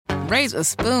Raise a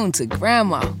spoon to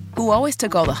Grandma, who always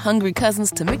took all the hungry cousins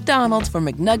to McDonald's for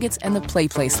McNuggets and the Play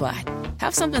Slide.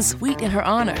 Have something sweet in her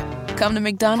honor. Come to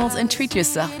McDonald's and treat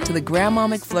yourself to the Grandma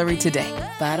McFlurry today.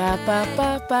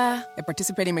 Ba-da-ba-ba-ba. At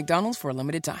participating McDonald's for a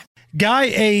limited time. Guy,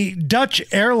 a Dutch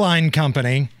airline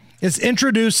company is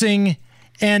introducing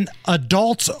an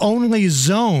adults-only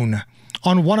zone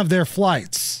on one of their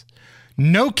flights.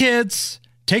 No kids.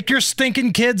 Take your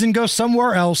stinking kids and go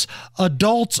somewhere else.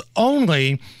 Adults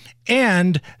only.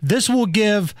 And this will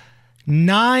give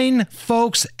 9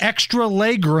 folks extra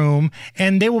legroom,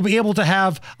 and they will be able to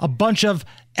have a bunch of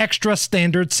extra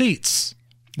standard seats.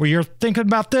 Were you thinking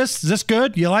about this? Is this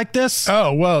good? You like this?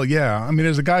 Oh, well, yeah. I mean,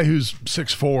 as a guy who's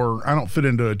 6'4", I don't fit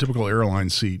into a typical airline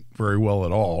seat very well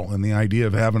at all. And the idea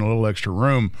of having a little extra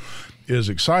room is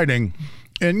exciting.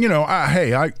 And, you know,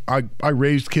 I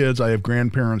raised kids. I have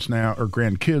grandparents now, or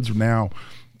grandkids now.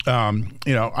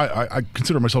 You know, I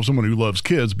consider myself someone who loves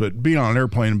kids, but being on an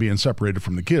airplane and being separated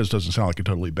from the kids doesn't sound like a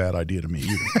totally bad idea to me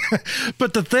either.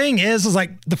 But the thing is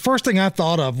like the first thing I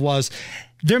thought of was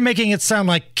they're making it sound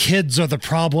like kids are the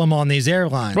problem on these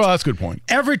airlines. Well, that's a good point.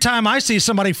 Every time I see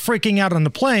somebody freaking out on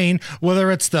the plane, whether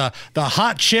it's the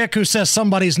hot chick who says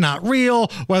somebody's not real,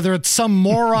 whether it's some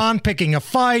moron picking a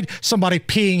fight, somebody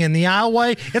peeing in the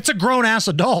aisleway, it's a grown-ass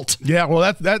adult. Yeah,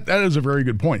 well, that is a very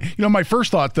good point. You know, my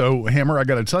first thought, though, Hammer, I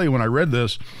got to tell you, when I read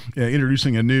this,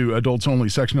 introducing a new adults-only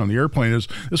section on the airplane, is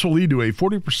this will lead to a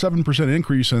 47%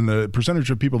 increase in the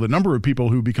percentage of people, the number of people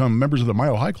who become members of the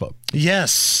Mile High Club.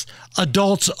 Yes,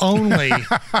 adults only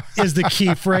is the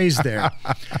key phrase there.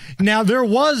 Now, there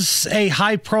was a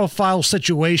high-profile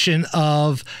situation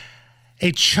of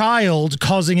a child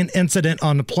causing an incident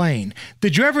on the plane.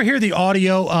 Did you ever hear the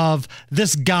audio of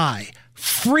this guy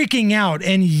freaking out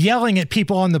and yelling at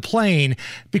people on the plane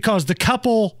because the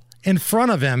couple in front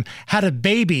of him had a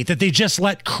baby that they just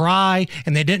let cry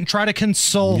and they didn't try to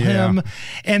console him?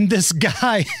 And this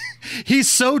guy, he's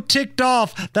so ticked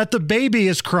off that the baby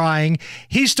is crying.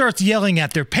 He starts yelling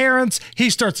at their parents. He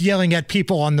starts yelling at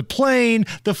people on the plane,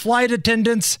 the flight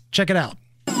attendants. Check it out.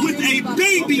 With a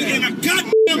baby in a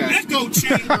goddamn echo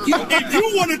chamber, and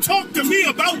you want to talk to me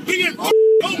about being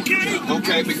okay?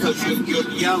 Okay, because you're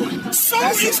yelling. So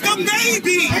is the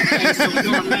baby! Okay, so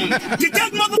your name. Did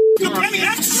that motherfucker pay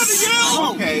extra to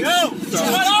yell? Okay. No.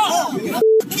 Shut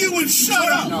up! You and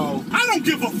shut up! No. I don't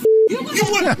give a f***. You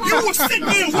were sitting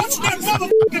there and watching that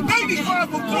motherfucking baby cry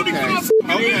for 45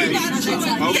 minutes.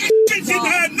 That shit didn't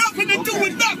have nothing to do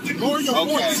with nothing. Lower your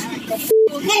voice.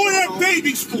 Lower that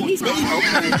baby's voice.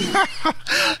 Okay.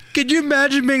 Could you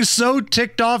imagine being so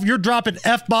ticked off you're dropping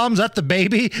F-bombs at the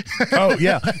baby? Oh,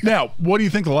 yeah. Now, what do you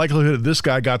think the likelihood of this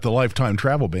guy got the lifetime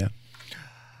travel ban?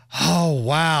 Oh,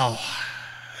 wow.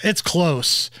 It's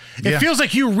close. It feels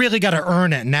like you really got to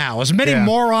earn it now. As many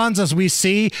morons as we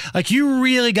see, like you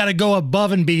really got to go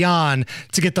above and beyond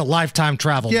to get the lifetime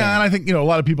travel ban. And I think, you know, a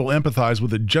lot of people empathize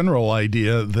with the general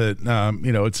idea that,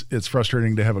 you know, it's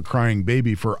frustrating to have a crying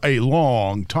baby for a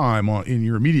long time in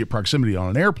your immediate proximity on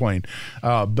an airplane.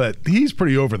 But he's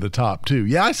pretty over the top, too.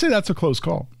 Yeah, I say that's a close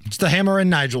call. It's the Hammer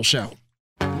and Nigel Show.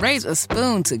 Raise a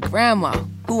spoon to Grandma,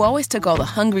 who always took all the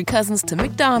hungry cousins to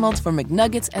McDonald's for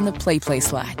McNuggets and the Play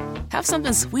Slide. Have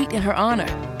something sweet in her honor.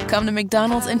 Come to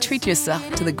McDonald's and treat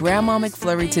yourself to the Grandma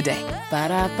McFlurry today.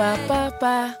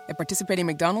 Ba-da-ba-ba-ba. At participating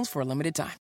McDonald's for a limited time.